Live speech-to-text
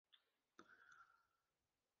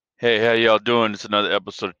Hey, how y'all doing? It's another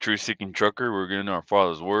episode of Truth Seeking Trucker. We're getting our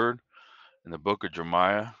Father's Word in the book of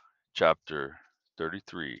Jeremiah, chapter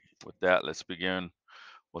 33. With that, let's begin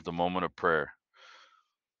with a moment of prayer.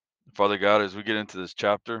 Father God, as we get into this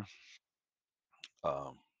chapter,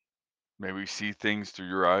 um, may we see things through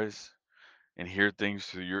your eyes and hear things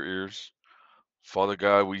through your ears. Father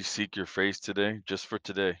God, we seek your face today, just for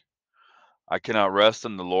today. I cannot rest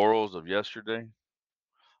on the laurels of yesterday.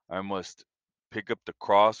 I must pick up the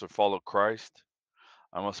cross or follow Christ.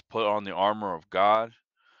 I must put on the armor of God.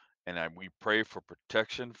 And we pray for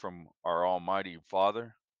protection from our Almighty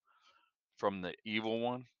Father, from the evil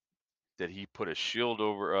one, that He put a shield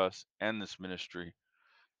over us and this ministry,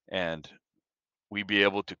 and we be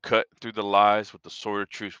able to cut through the lies with the sword of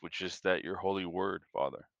truth, which is that your holy word,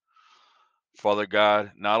 Father. Father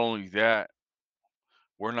God, not only that,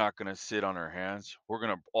 we're not going to sit on our hands. We're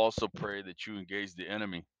going to also pray that you engage the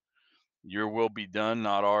enemy. Your will be done,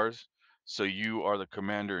 not ours. So you are the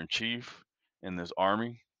commander in chief in this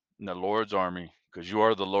army, in the Lord's army, because you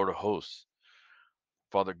are the Lord of hosts.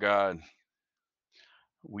 Father God,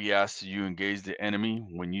 we ask that you engage the enemy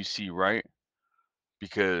when you see right,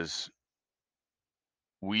 because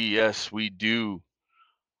yes, we do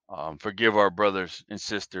forgive our brothers and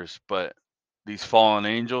sisters, but these fallen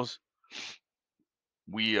angels,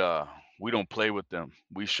 we uh, we don't play with them.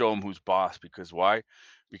 We show them who's boss. Because why?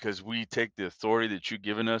 Because we take the authority that you've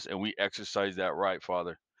given us and we exercise that right,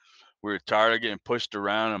 Father. We're tired of getting pushed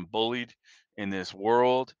around and bullied in this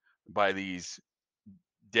world by these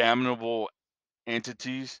damnable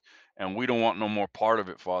entities, and we don't want no more part of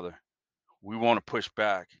it, Father. We want to push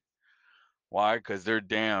back. Why? Because they're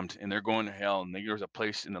damned and they're going to hell, and there's a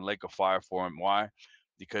place in the lake of fire for them. Why?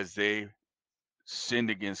 Because they sinned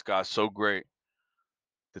against God so great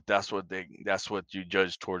that that's what you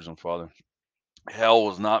judge towards them, Father. Hell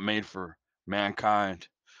was not made for mankind,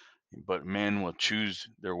 but men will choose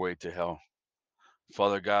their way to hell.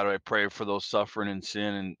 Father God, I pray for those suffering in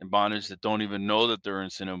sin and bondage that don't even know that they're in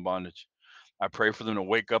sin and bondage. I pray for them to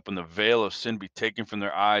wake up and the veil of sin be taken from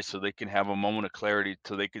their eyes so they can have a moment of clarity,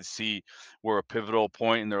 so they can see where a pivotal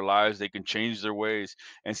point in their lives they can change their ways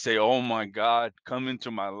and say, "Oh my God, come into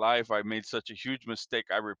my life. I made such a huge mistake.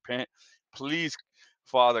 I repent. Please,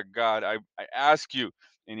 Father God, I ask you."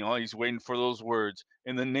 And he's waiting for those words.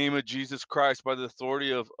 In the name of Jesus Christ, by the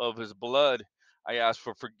authority of his blood, I ask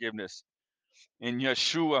for forgiveness. In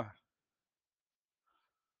Yeshua,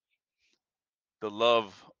 the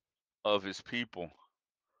love of his people,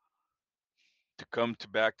 to come to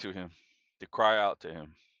back to him, to cry out to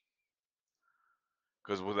him.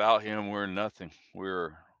 Because without him, we're nothing.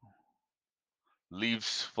 We're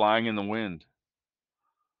leaves flying in the wind,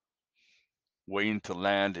 waiting to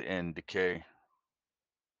land and decay.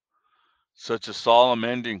 Such a solemn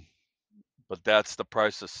ending, but that's the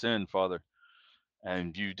price of sin, Father.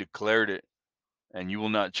 And you declared it, and you will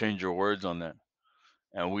not change your words on that.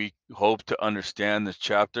 And we hope to understand this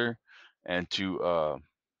chapter and to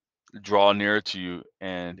draw near to you.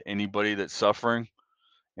 And anybody that's suffering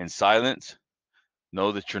in silence,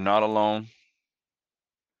 know that you're not alone.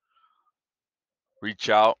 Reach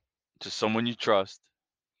out to someone you trust,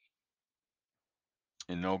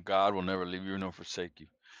 and know God will never leave you nor forsake you.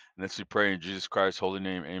 And let's we pray in Jesus Christ's holy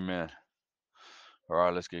name. Amen. All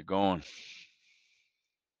right, let's get going.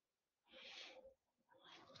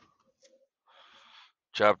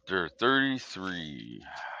 Chapter 33.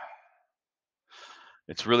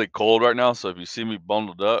 It's really cold right now, so if you see me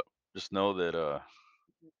bundled up, just know that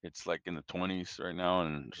it's like in the 20s right now,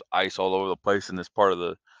 and there's ice all over the place in this part of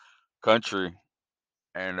the country.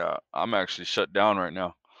 And I'm actually shut down right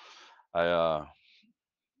now. I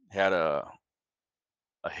had a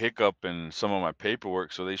hiccup in some of my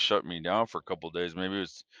paperwork, so they shut me down for a couple of days. Maybe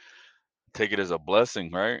it's take it as a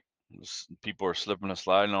blessing, right? People are slipping and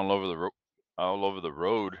sliding all over the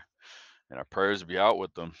road, and our prayers be out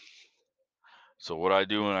with them. So what I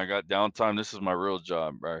do when I got downtime, this is my real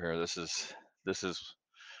job right here. This is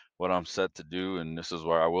what I'm set to do, and this is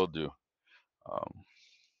what I will do. Um,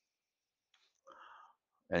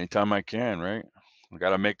 Anytime I can, right? I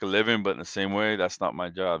gotta make a living, but in the same way, that's not my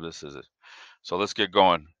job. This is it. So let's get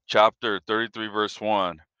going. Chapter 33, verse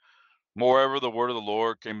 1. Moreover, the word of the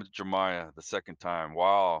Lord came to Jeremiah the second time,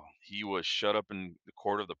 while he was shut up in the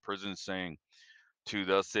court of the prison, saying, to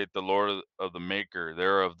thus saith the Lord of the Maker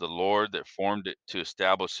thereof, the Lord that formed it to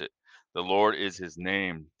establish it. The Lord is his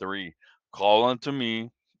name. 3. Call unto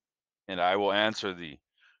me, and I will answer thee,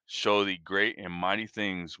 show thee great and mighty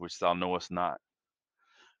things which thou knowest not.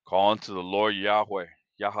 Call unto the Lord Yahweh,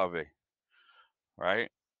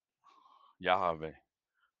 right? Yahweh.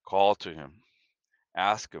 Call to him,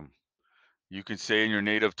 ask him, You can say in your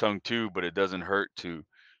native tongue too, but it doesn't hurt to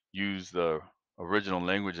use the original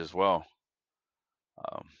language as well.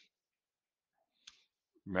 Um,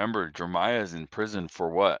 Remember, Jeremiah is in prison for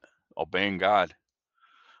what? Obeying God,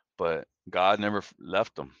 but God never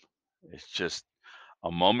left him. It's just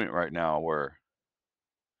a moment right now where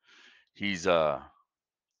he's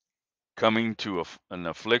coming to an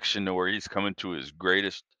affliction to where he's coming to his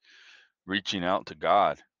greatest reaching out to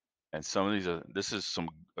God. And some of these are this is some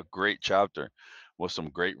a great chapter with some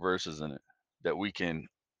great verses in it that we can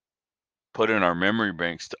put in our memory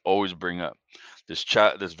banks to always bring up.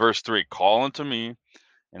 This verse 3, call unto me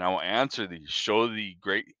and I will answer thee, show thee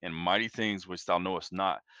great and mighty things which thou knowest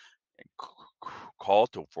not, and call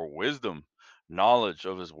to for wisdom, knowledge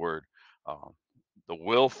of his word, um, the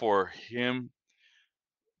will for him,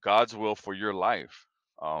 God's will for your life,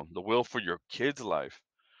 the will for your kids' life,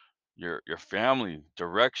 your family,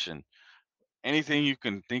 direction, anything you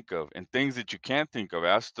can think of, and things that you can't think of.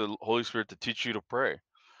 Ask the Holy Spirit to teach you to pray.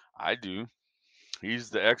 I do. He's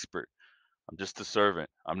the expert. I'm just a servant.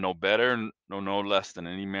 I'm no better, no less than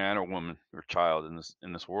any man or woman or child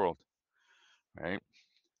in this world. Right?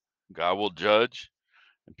 God will judge,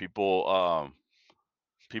 and people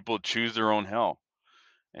choose their own hell,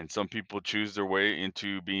 and some people choose their way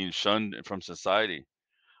into being shunned from society.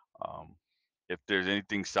 Um, if there's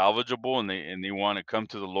anything salvageable and they want to come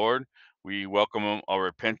to the Lord, we welcome them, a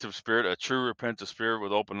repentant spirit, a true repentant spirit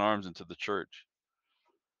with open arms into the church.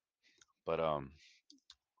 But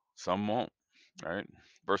some won't. Right?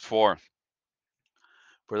 Verse 4.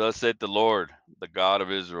 For thus saith the Lord, the God of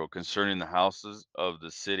Israel, concerning the houses of the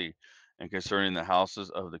city and concerning the houses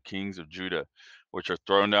of the kings of Judah, which are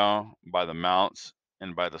thrown down by the mounts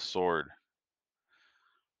and by the sword.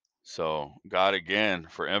 So God again,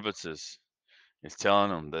 for emphasis, is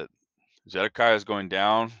telling them that Zedekiah is going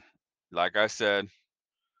down, like I said,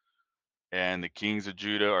 and the kings of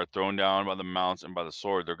Judah are thrown down by the mounts and by the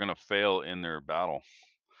sword. They're going to fail in their battle.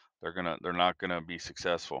 They're not going to be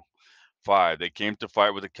successful. 5. They came to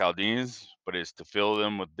fight with the Chaldeans, but it is to fill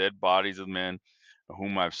them with dead bodies of men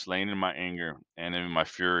whom I have slain in my anger and in my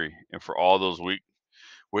fury, and for all those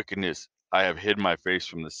wickedness I have hid my face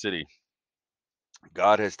from the city.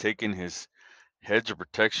 God has taken his hedge of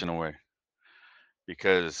protection away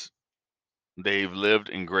because they've lived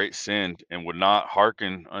in great sin and would not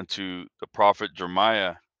hearken unto the prophet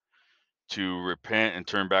Jeremiah to repent and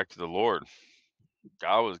turn back to the Lord.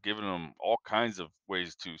 God was giving them all kinds of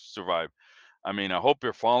ways to survive. I mean, I hope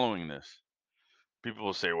you're following this. People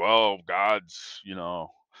will say, well, God's,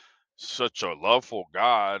 such a loveful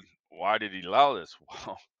God. Why did he allow this?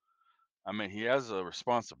 Well, I mean, he has a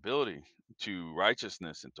responsibility to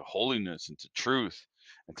righteousness and to holiness and to truth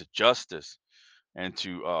and to justice and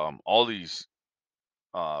to all these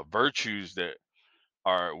virtues that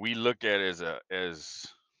are we look at as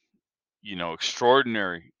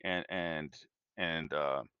extraordinary and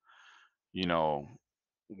you know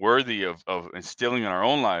worthy of instilling in our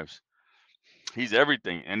own lives. He's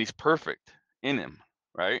everything and he's perfect in him,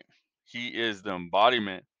 right? He is the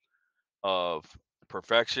embodiment of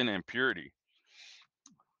perfection and purity.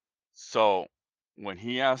 So when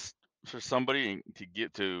he asked for somebody to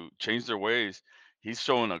get to change their ways, he's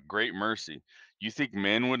showing a great mercy. You think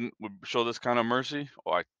men would show this kind of mercy?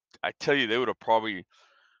 Oh, I tell you, they would have probably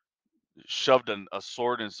shoved a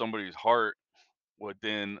sword in somebody's heart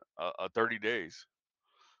within 30 days.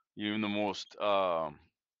 Even the most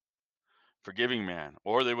forgiving man,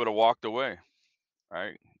 or they would have walked away.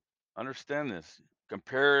 Right? Understand this.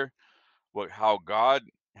 Compare how God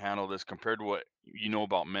handled this compared to what you know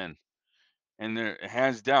about men. And there,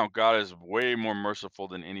 hands down, God is way more merciful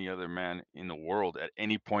than any other man in the world at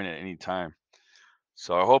any point at any time.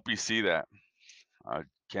 So I hope you see that. I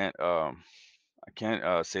can't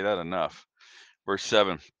say that enough. Verse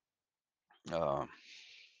 7. Uh,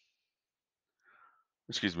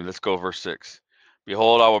 excuse me. Let's go verse 6.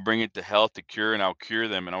 Behold, I will bring it to health, to cure, and I'll cure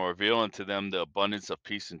them, and I'll reveal unto them the abundance of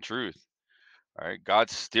peace and truth. All right. God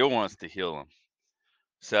still wants to heal them.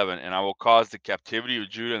 7. And I will cause the captivity of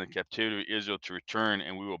Judah and the captivity of Israel to return,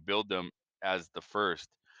 and we will build them as the first.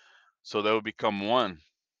 So they will become one.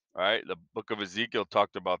 Right? The book of Ezekiel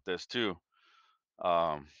talked about this too.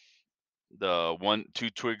 Um, the two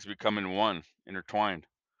twigs becoming one, intertwined.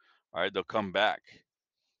 All right, they'll come back.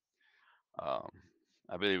 Um,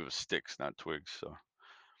 I believe it was sticks, not twigs. So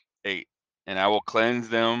 8. And I will cleanse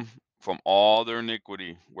them from all their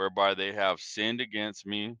iniquity, whereby they have sinned against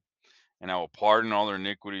me, and I will pardon all their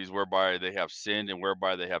iniquities, whereby they have sinned and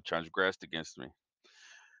whereby they have transgressed against me.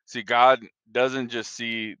 See, God doesn't just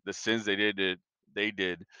see the sins they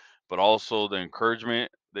did, but also the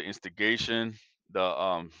encouragement, the instigation, the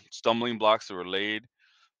stumbling blocks that were laid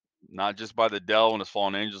not just by the devil and his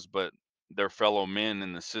fallen angels, but their fellow men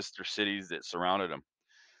in the sister cities that surrounded them.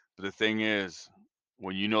 But the thing is,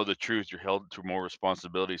 when you know the truth, you're held to more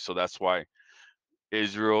responsibility. So that's why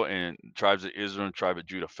Israel and tribes of Israel and tribe of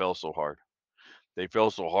Judah fell so hard. They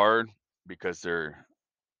fell so hard because their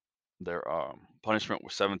punishment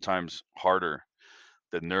was 7 times harder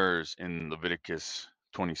than theirs in Leviticus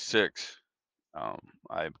 26. Um,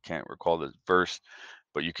 I can't recall the verse,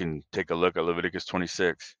 but you can take a look at Leviticus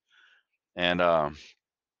 26, and um,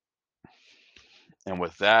 and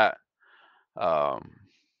with that, um,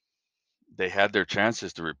 they had their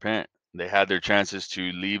chances to repent. They had their chances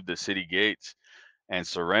to leave the city gates and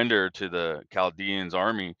surrender to the Chaldeans'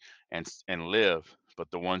 army and live.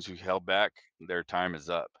 But the ones who held back, their time is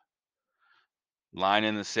up. Line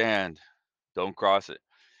in the sand, don't cross it.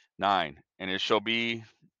 9. And it shall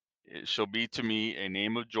be to me a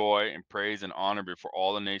name of joy and praise and honor before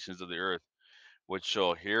all the nations of the earth, which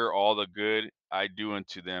shall hear all the good I do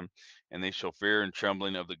unto them, and they shall fear and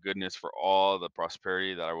trembling of the goodness for all the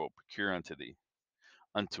prosperity that I will procure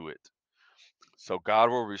unto it. So God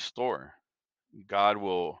will restore. God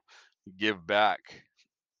will give back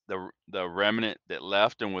the remnant that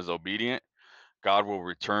left and was obedient. God will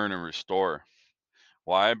return and restore.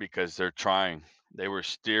 Why? Because they're trying. They were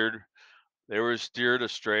steered. They were steered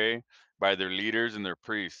astray by their leaders and their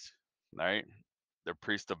priests, right? Their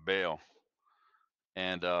priest of Baal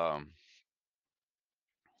and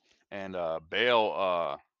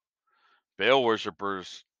Baal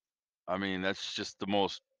worshippers. I mean, that's just the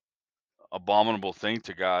most abominable thing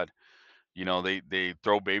to God. You know, they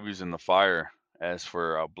throw babies in the fire as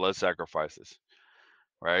for blood sacrifices,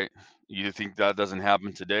 right? You think that doesn't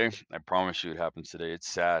happen today? I promise you it happens today. It's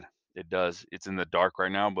sad. It does. It's in the dark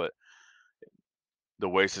right now, but the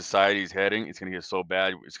way society is heading, it's going to get so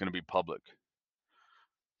bad, it's going to be public.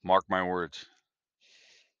 Mark my words.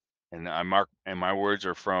 And my words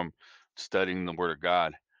are from studying the word of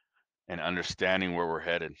God and understanding where we're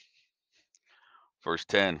headed. Verse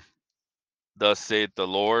 10. Thus saith the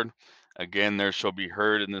Lord, again there shall be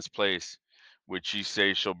heard in this place, which ye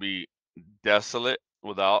say shall be desolate,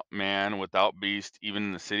 without man, without beast, even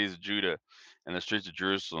in the cities of Judah and the streets of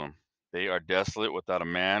Jerusalem. They are desolate, without a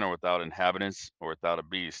man, or without inhabitants, or without a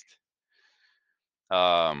beast.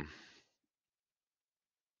 Um,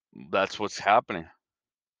 that's what's happening.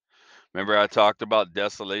 Remember, I talked about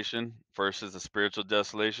desolation. First is the spiritual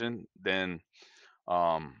desolation, then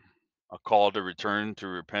um, a call to return to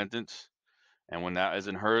repentance, and when that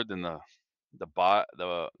isn't heard, then the bo-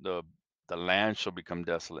 the land shall become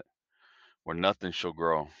desolate, where nothing shall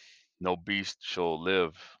grow, no beast shall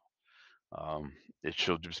live. Um, it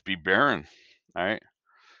shall just be barren, right?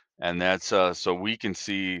 And that's so we can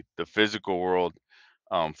see the physical world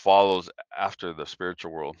follows after the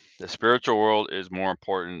spiritual world. The spiritual world is more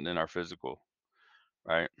important than our physical,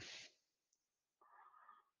 right?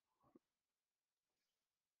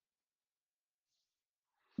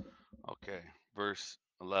 Okay, verse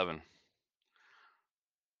 11.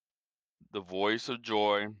 The voice of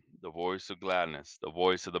joy, the voice of gladness, the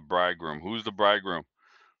voice of the bridegroom. Who's the bridegroom?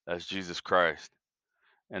 That's Jesus Christ.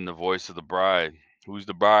 And the voice of the bride. Who's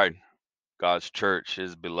the bride? God's church,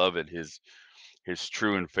 his beloved, his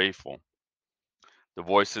true and faithful. The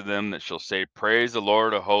voice of them that shall say, praise the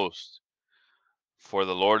Lord of hosts, for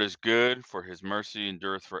the Lord is good, for his mercy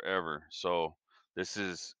endureth forever. So this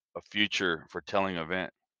is a future foretelling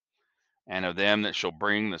event. And of them that shall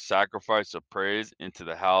bring the sacrifice of praise into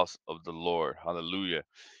the house of the Lord. Hallelujah.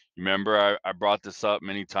 Remember, I brought this up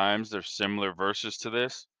many times. There's similar verses to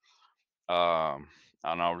this.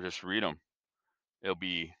 And I'll just read them. It'll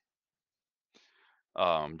be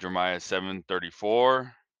Jeremiah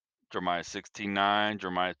 7:34, Jeremiah 16:9,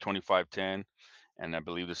 Jeremiah 25:10, and I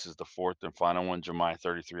believe this is the fourth and final one, Jeremiah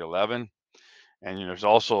 33:11. And there's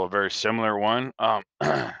also a very similar one.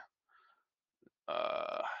 I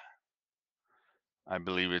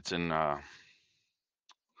believe it's in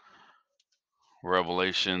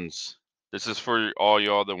Revelations. This is for all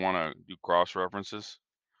y'all that want to do cross references,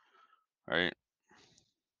 right?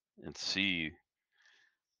 And see.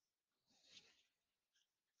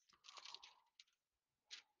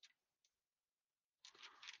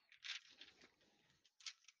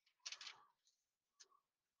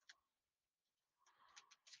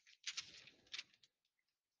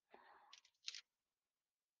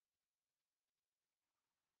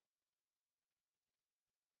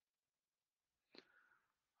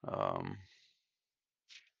 Um,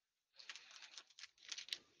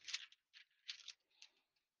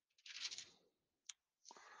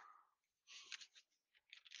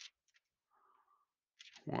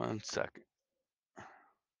 1 second.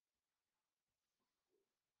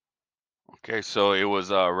 Okay, so it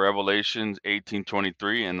was Revelations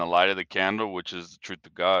 18:23, and the light of the candle, which is the truth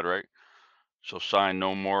of God, right? Shall shine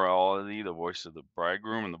no more at all in thee. The voice of the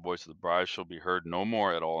bridegroom and the voice of the bride shall be heard no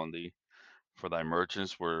more at all in thee. For thy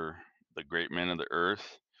merchants were the great men of the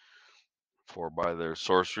earth, for by their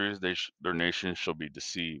sorceries their nation shall be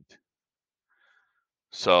deceived.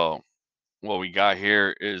 So what we got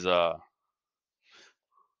here is a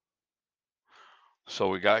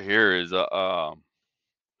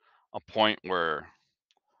point where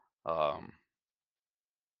um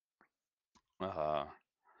uh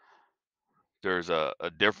there's a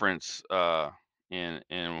difference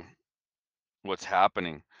in what's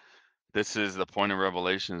happening. This is the point of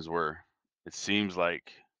Revelations where it seems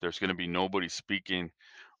like there's going to be nobody speaking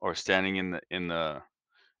or standing in the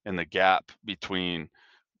gap between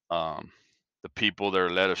um, the people that are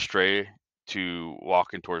led astray to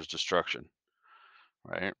walking towards destruction,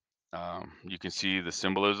 right? You can see the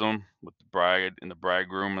symbolism with the bride and the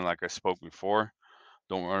bridegroom, and like I spoke before,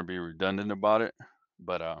 don't want to be redundant about it,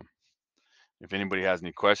 but if anybody has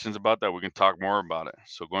any questions about that, we can talk more about it.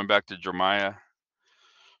 So going back to Jeremiah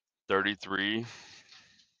 33,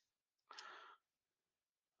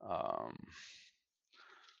 um,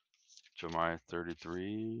 Jeremiah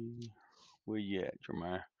 33, where you at,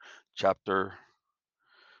 Jeremiah? Chapter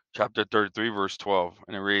chapter 33, verse 12,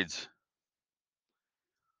 and it reads,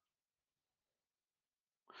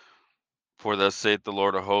 For thus saith the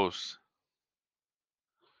Lord of hosts,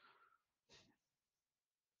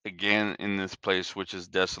 again in this place which is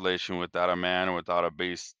desolation without a man and without a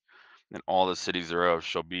base, and all the cities thereof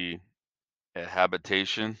shall be a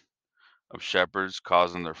habitation of shepherds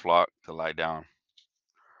causing their flock to lie down.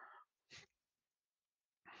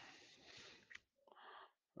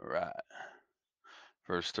 All right.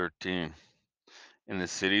 Verse 13. In the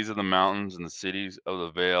cities of the mountains, and the cities of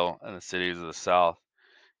the vale, and the cities of the south,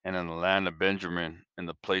 and in the land of Benjamin, and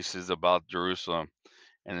the places about Jerusalem,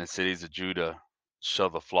 and the cities of Judah, shall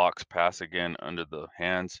the flocks pass again under the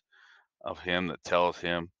hands of him that telleth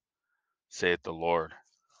him, saith the Lord.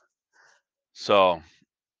 So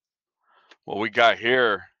what we got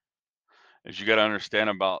here is you got to understand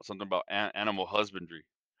about something about animal husbandry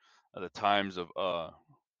at the times of a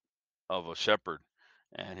shepherd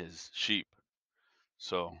and his sheep.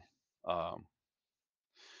 So um,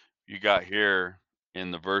 you got here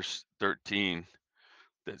in the verse 13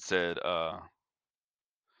 that said,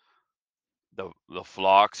 the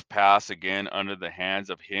flocks pass again under the hands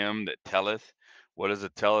of him that telleth. What is a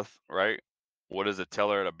telleth, right? What is a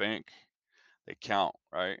teller at a bank? They count,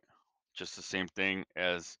 right? Just the same thing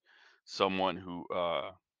as someone who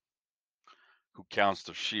counts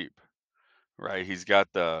the sheep, right? He's got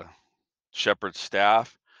the shepherd's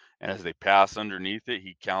staff, and as they pass underneath it,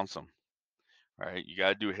 he counts them, right? You got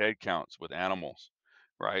to do head counts with animals,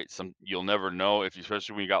 right? You'll never know if,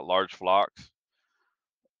 especially when you got large flocks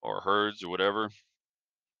or herds or whatever.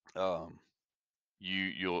 Um,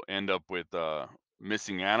 you'll end up with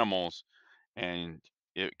missing animals, and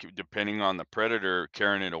depending on the predator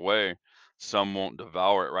carrying it away, some won't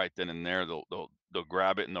devour it right then and there. They'll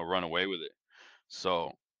grab it and they'll run away with it.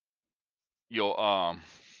 So you'll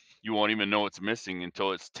you won't even know it's missing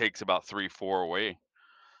until it takes about 3, 4 away.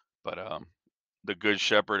 But the good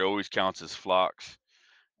shepherd always counts his flocks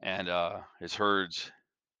and his herds,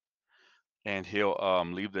 and he'll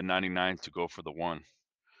leave the 99 to go for the one.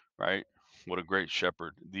 Right? What a great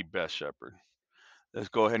shepherd, the best shepherd. Let's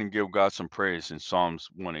go ahead and give God some praise in Psalms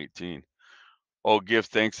 118. Oh, give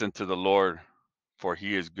thanks unto the Lord, for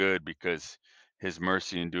he is good, because his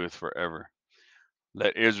mercy endureth forever.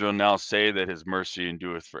 Let Israel now say that his mercy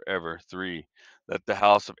endureth forever. 3. Let the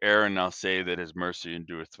house of Aaron now say that his mercy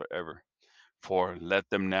endureth forever. 4. Let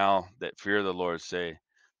them now that fear the Lord say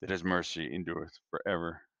that his mercy endureth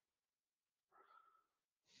forever.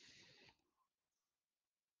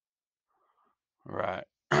 All right.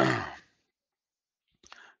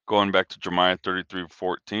 Going back to Jeremiah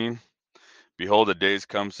 33:14. Behold, the days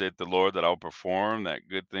come, saith the Lord, that I will perform that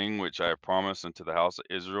good thing which I have promised unto the house of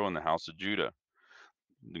Israel and the house of Judah.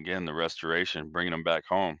 Again, the restoration, bringing them back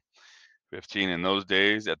home. 15. In those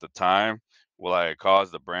days, at the time, will I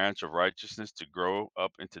cause the branch of righteousness to grow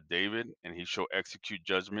up into David, and he shall execute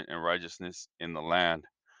judgment and righteousness in the land.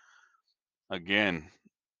 Again,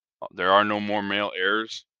 there are no more male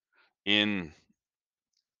heirs in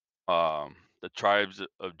the tribes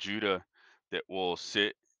of Judah that will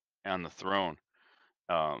sit on the throne.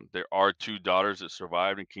 There are 2 daughters that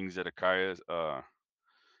survived in King Zedekiah,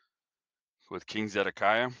 with King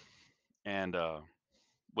Zedekiah, and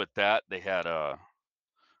with that they had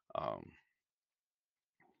um,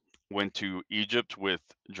 went to Egypt with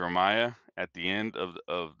Jeremiah at the end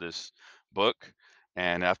of this book,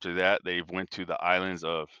 and after that they went to the islands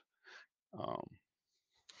of um,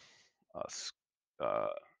 uh,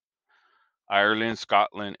 Ireland,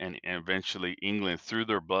 Scotland, and eventually England through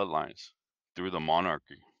their bloodlines, through the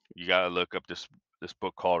monarchy. You got to look up this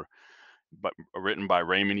book called, but written by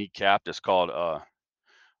Raymond E. Capt. It's called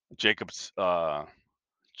Jacob's uh,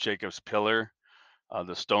 Jacob's Pillar,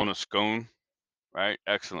 the Stone of Scone. Right,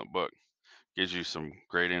 excellent book. Gives you some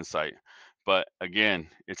great insight. But again,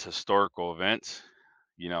 it's historical events.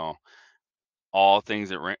 You know, all things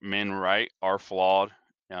that men write are flawed.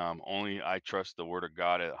 Only I trust the Word of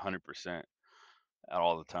God at 100% at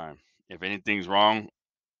all the time. If anything's wrong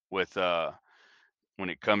with when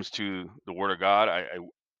it comes to the Word of God,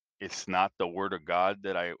 it's not the Word of God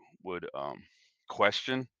that I would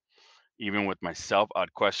question. Even with myself,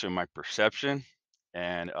 I'd question my perception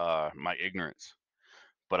and my ignorance,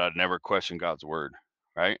 but I'd never question God's Word,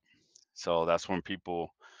 right? So that's when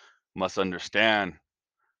people must understand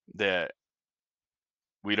that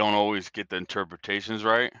we don't always get the interpretations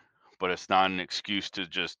right, but it's not an excuse to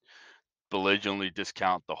just belligerently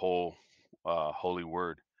discount the whole holy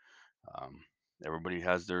word. Um, Everybody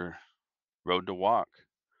has their road to walk.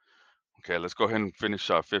 Okay, let's go ahead and finish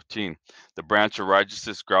 15. The branch of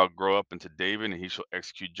righteousness shall grow up into David, and he shall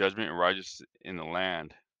execute judgment and righteousness in the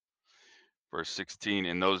land. Verse 16,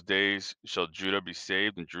 in those days shall Judah be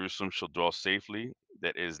saved, and Jerusalem shall dwell safely,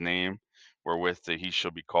 that his name wherewith that he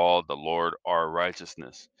shall be called the Lord our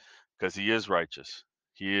righteousness, because he is righteous.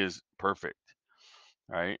 He is perfect,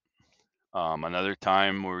 right? Another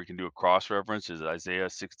time where we can do a cross reference is Isaiah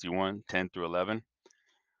 61, 10 through 11.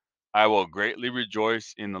 I will greatly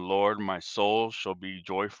rejoice in the Lord. My soul shall be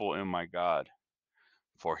joyful in my God.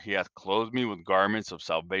 For he hath clothed me with garments of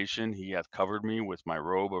salvation. He hath covered me with my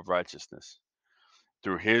robe of righteousness.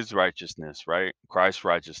 Through his righteousness, right? Christ's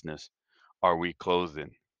righteousness, are we clothed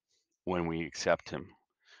in when we accept him,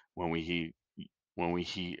 when we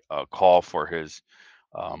call for his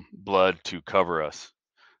blood to cover us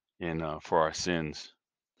in for our sins.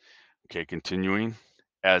 Okay, continuing.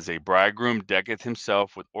 As a bridegroom decketh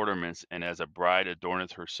himself with ornaments, and as a bride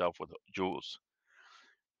adorneth herself with jewels.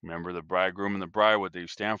 Remember the bridegroom and the bride, what they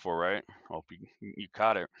stand for, right? Hope you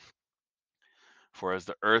caught it. For as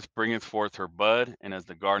the earth bringeth forth her bud, and as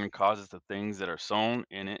the garden causeth the things that are sown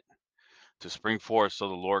in it to spring forth, so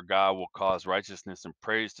the Lord God will cause righteousness and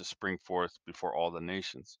praise to spring forth before all the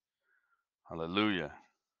nations. Hallelujah.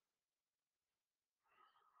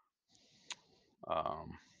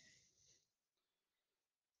 Um,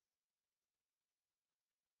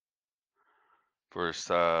 verse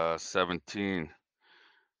 17.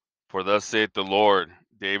 For thus saith the Lord,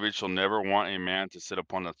 David shall never want a man to sit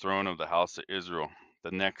upon the throne of the house of Israel.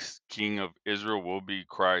 The next king of Israel will be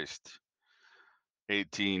Christ.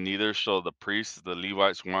 18. Neither shall the priests, the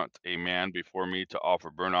Levites, want a man before me to offer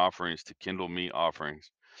burnt offerings, to kindle meat offerings,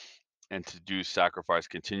 and to do sacrifice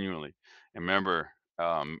continually. And remember,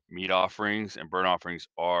 meat offerings and burnt offerings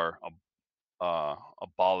are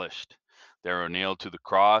abolished. They are nailed to the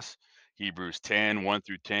cross. Hebrews 10, 1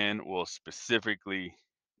 through 10 will specifically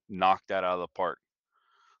knock that out of the park.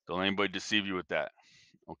 Don't let anybody deceive you with that.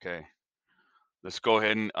 Okay. Let's go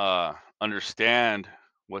ahead and understand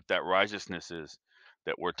what that righteousness is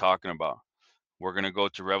that we're talking about. We're going to go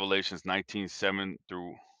to Revelations 19:7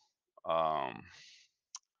 through, I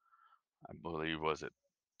believe, was it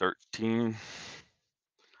 13?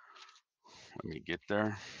 Let me get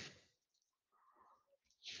there.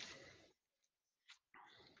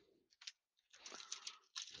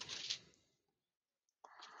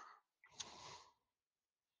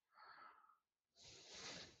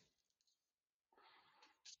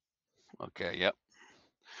 Okay, yep.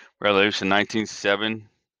 Revelation 19:7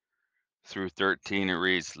 through 13, it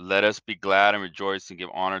reads, let us be glad and rejoice and give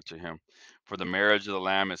honor to him, for the marriage of the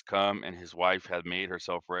Lamb is come, and his wife hath made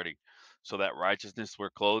herself ready. So that righteousness we're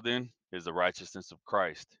clothed in is the righteousness of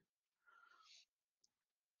Christ.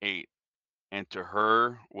 8. And to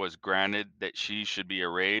her was granted that she should be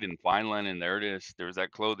arrayed in fine linen. There it is. There's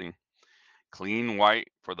that clothing. Clean white,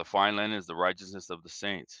 for the fine linen is the righteousness of the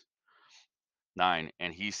saints. 9.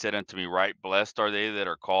 And he said unto me, right, blessed are they that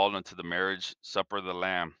are called unto the marriage supper of the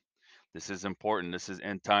Lamb. This is important. This is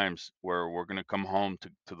end times where we're going to come home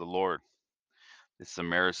to the Lord. It's the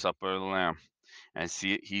marriage supper of the Lamb. And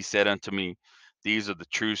see, he said unto me, these are the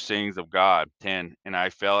true sayings of God. 10. And I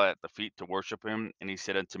fell at the feet to worship him. And he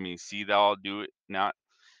said unto me, see thou do it not.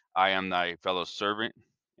 I am thy fellow servant,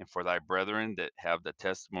 and for thy brethren that have the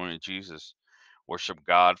testimony of Jesus. Worship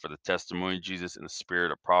God for the testimony of Jesus in the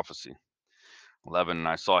spirit of prophecy. 11. And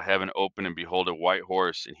I saw heaven open, and behold, a white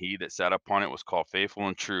horse, and he that sat upon it was called Faithful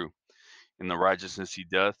and True. In the righteousness he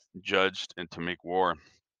doth, judged and to make war.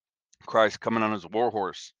 Christ coming on his war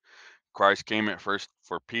horse. Christ came at first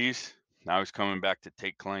for peace. Now he's coming back to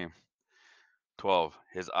take claim. 12.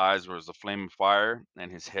 His eyes were as a flame of fire,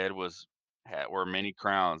 and his head were many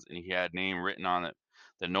crowns, and he had name written on it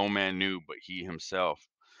that no man knew but he himself.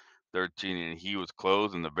 13. And he was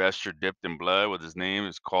clothed in the vesture dipped in blood, with his name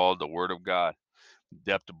is called the Word of God.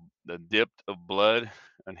 The dipped of blood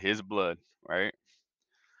and his blood, right?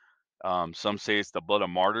 Some say it's the blood of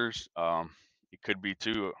martyrs. It could be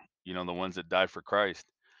too, the ones that died for Christ.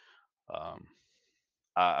 Um,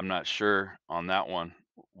 I'm not sure on that one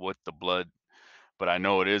what the blood, but I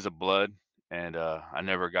know it is a blood, and I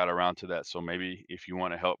never got around to that. So maybe if you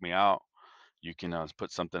want to help me out, you can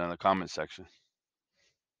put something in the comment section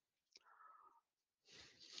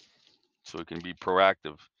so we can be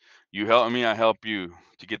proactive. You help me, I help you.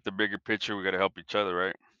 To get the bigger picture, we got to help each other,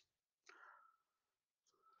 right?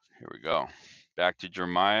 Here we go. Back to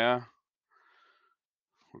Jeremiah.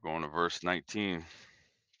 We're going to verse 19.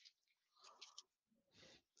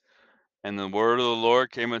 And the word of the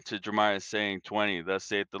Lord came unto Jeremiah, saying, 20, Thus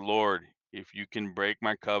saith the Lord, if you can break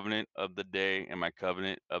my covenant of the day and my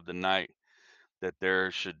covenant of the night, that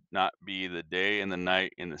there should not be the day and the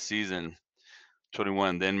night in the season.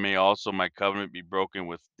 21, then may also my covenant be broken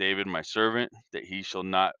with David my servant, that he shall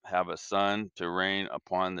not have a son to reign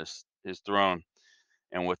upon his throne,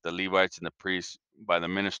 and with the Levites and the priests by the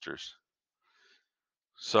ministers.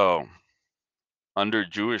 So, under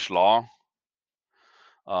Jewish law,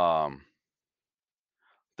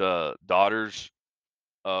 the daughters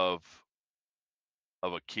of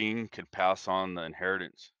a king could pass on the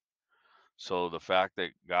inheritance. So the fact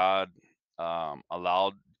that God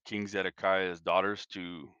allowed King Zedekiah's daughters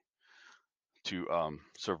to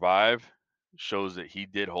survive shows that he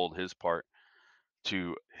did hold his part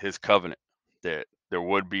to his covenant, that there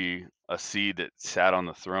would be a seed that sat on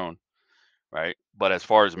the throne, right? But as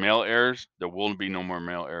far as male heirs, there will be no more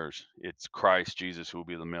male heirs. It's Christ Jesus who will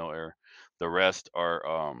be the male heir. The rest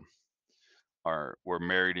were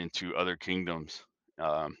married into other kingdoms.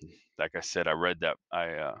 Um, like I said,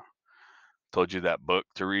 I told you that book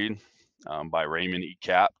to read by Raymond E.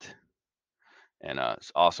 Capt, and it's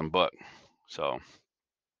an awesome book. So,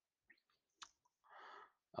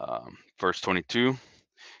 verse 22,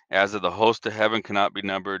 as of the host of heaven cannot be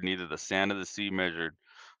numbered, neither the sand of the sea measured,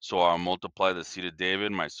 so I'll multiply the seed of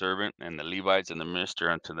David, my servant, and the Levites and the minister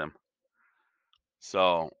unto them.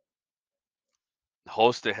 So,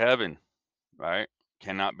 host of heaven, right,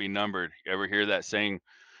 cannot be numbered. You ever hear that saying,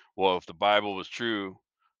 well, if the Bible was true,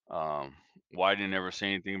 why didn't it ever say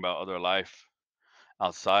anything about other life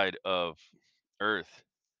outside of Earth?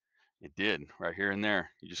 It did, right here and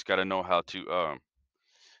there. You just got to know how to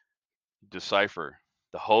decipher.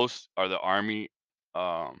 The hosts are the army,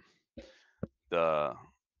 um, the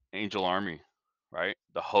angel army, right?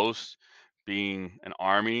 The hosts being an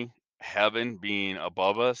army, heaven being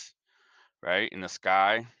above us, right? In the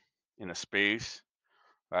sky, in the space,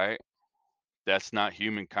 right? That's not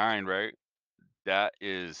humankind, right? That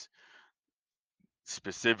is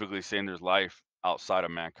specifically saying there's life outside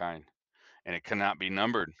of mankind, and it cannot be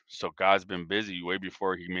numbered. So God's been busy way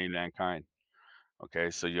before he made mankind.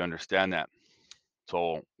 Okay, so you understand that.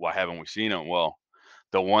 So why haven't we seen them? Well,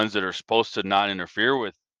 the ones that are supposed to not interfere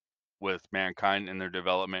with mankind in their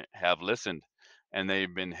development have listened, and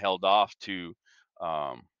they've been held off to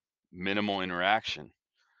um, minimal interaction,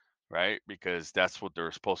 right? Because that's what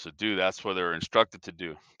they're supposed to do. That's what they're instructed to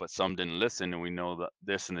do. But some didn't listen, and we know that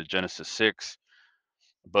this in the Genesis 6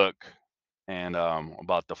 book, and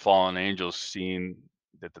about the fallen angels seeing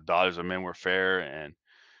that the daughters of men were fair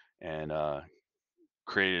and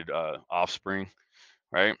created offspring,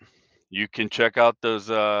 right? You can check out those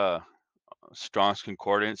Strong's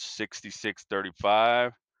Concordance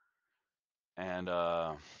 6635, and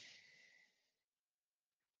yeah,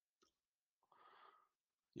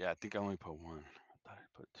 I think I only put one. I thought I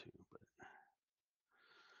put two, but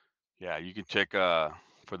yeah, you can check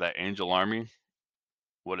for that angel army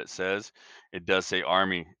what it says. It does say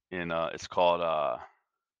army in it's called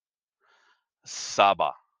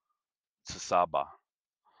Saba. It's a Saba.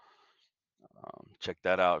 Check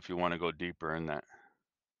that out if you want to go deeper in that.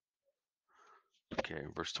 Okay,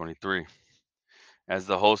 verse 23. As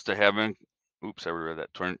the host of heaven, oops, I reread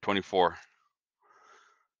that. 24.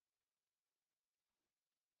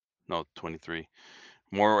 No, 23.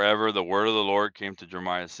 Moreover, the word of the Lord came to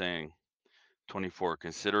Jeremiah, saying, 24.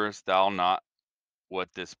 Considerest thou not what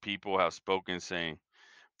this people have spoken, saying,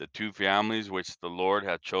 the two families which the Lord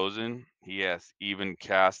hath chosen, he hath even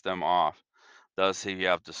cast them off. Thus he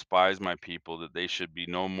hath despised my people, that they should be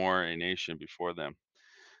no more a nation before them.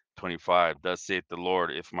 25. Thus saith the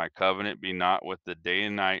Lord, if my covenant be not with the day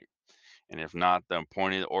and night, and if not the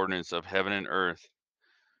appointed ordinance of heaven and earth.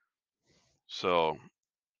 So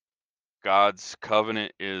God's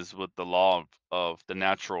covenant is with the law of the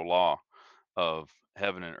natural law of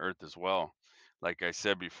heaven and earth as well. Like I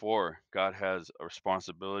said before, God has a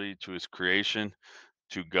responsibility to his creation,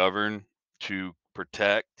 to govern, to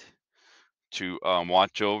protect, to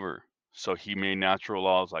watch over. So he made natural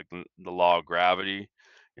laws like the law of gravity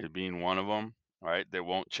is being one of them, right? That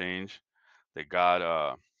won't change. That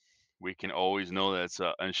God, we can always know that it's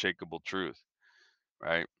an unshakable truth,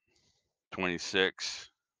 right? 26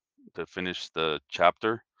 to finish the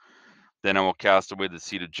chapter. Then I will cast away the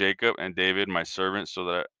seed of Jacob and David, my servant, so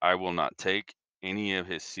that I will not take any of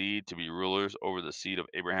his seed to be rulers over the seed of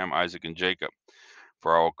Abraham, Isaac, and Jacob.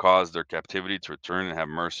 For I will cause their captivity to return and have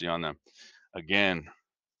mercy on them. Again,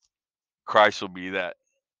 Christ will be that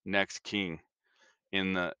next king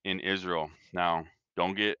in Israel. Now,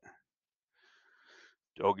 don't get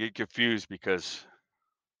confused, because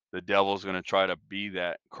the devil's going to try to be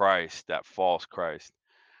that Christ, that false Christ.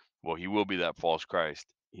 Well, he will be that false Christ.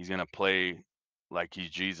 He's going to play like he's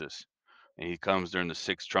Jesus, and he comes during the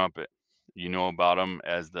sixth trumpet. You know about him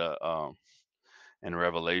as the in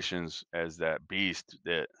Revelations as that beast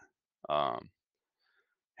that um,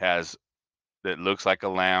 has that looks like a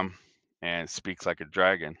lamb and speaks like a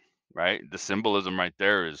dragon. Right, the symbolism right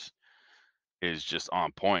there is just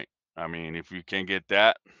on point. I mean, if you can get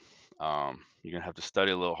that, you're gonna have to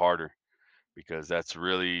study a little harder, because that's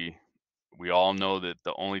really, we all know that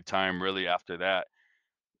the only time really after that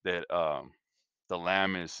that the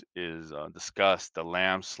lamb is discussed, the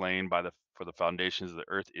lamb slain by the for the foundations of the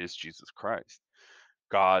earth, is Jesus Christ,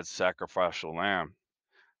 God's sacrificial lamb,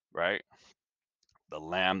 right? The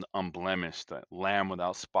lamb unblemished, the lamb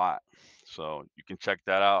without spot. So you can check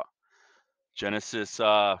that out. Genesis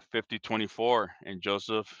 50:24, and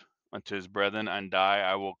Joseph unto his brethren, and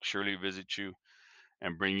I will surely visit you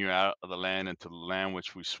and bring you out of the land into the land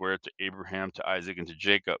which we swear to Abraham, to Isaac, and to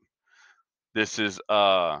Jacob. This is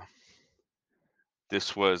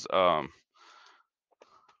this was oh,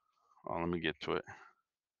 let me get to it.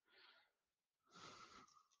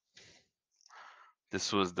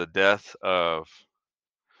 This was the death of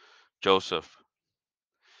Joseph,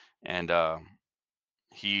 and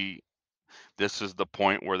he this is the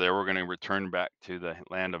point where they were going to return back to the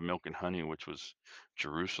land of milk and honey, which was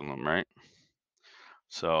Jerusalem, right?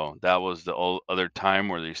 So that was the other time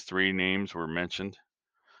where these three names were mentioned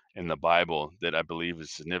in the Bible that I believe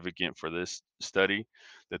is significant for this study,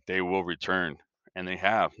 that they will return, and they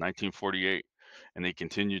have 1948, and they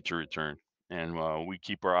continue to return. And we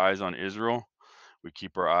keep our eyes on Israel. We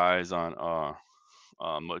keep our eyes on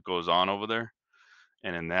what goes on over there,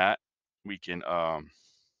 and in that we can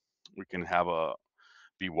have a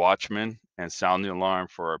be watchmen and sound the alarm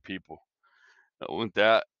for our people. With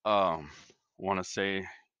that, want to say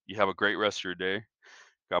you have a great rest of your day.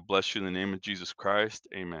 God bless you in the name of Jesus Christ.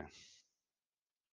 Amen.